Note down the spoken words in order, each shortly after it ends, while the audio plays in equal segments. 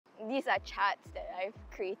These are charts that I've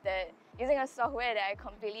created using a software that I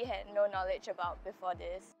completely had no knowledge about before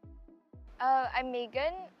this. I'm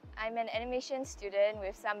Meghan. I'm an animation student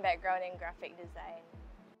with some background in graphic design.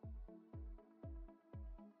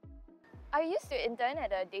 I used to intern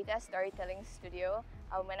at a data storytelling studio.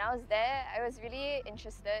 When I was there, I was really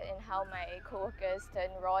interested in how my co-workers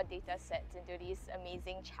turn raw data sets into these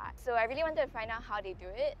amazing charts. So I really wanted to find out how they do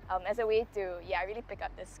it as a way to really pick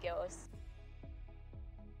up the skills.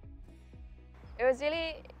 It was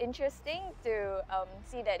really interesting to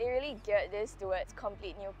see that they really geared this towards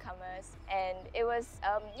complete newcomers, and it was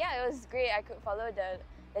it was great. I could follow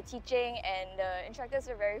the teaching, and the instructors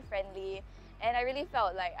were very friendly, and I really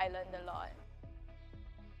felt like I learned a lot.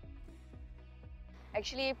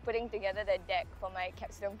 Actually putting together the deck for my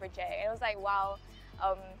capstone project, and it was like, wow,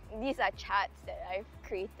 these are charts that I've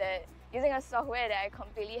created using a software that I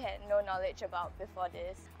completely had no knowledge about before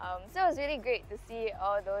this. So it was really great to see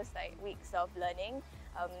all those weeks of learning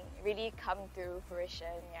really come to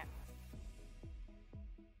fruition. Yeah.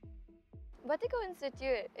 Vertical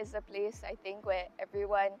Institute is a place, I think, where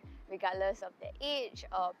everyone, regardless of their age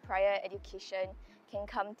or prior education, can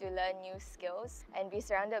come to learn new skills and be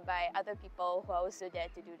surrounded by other people who are also there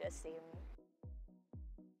to do the same.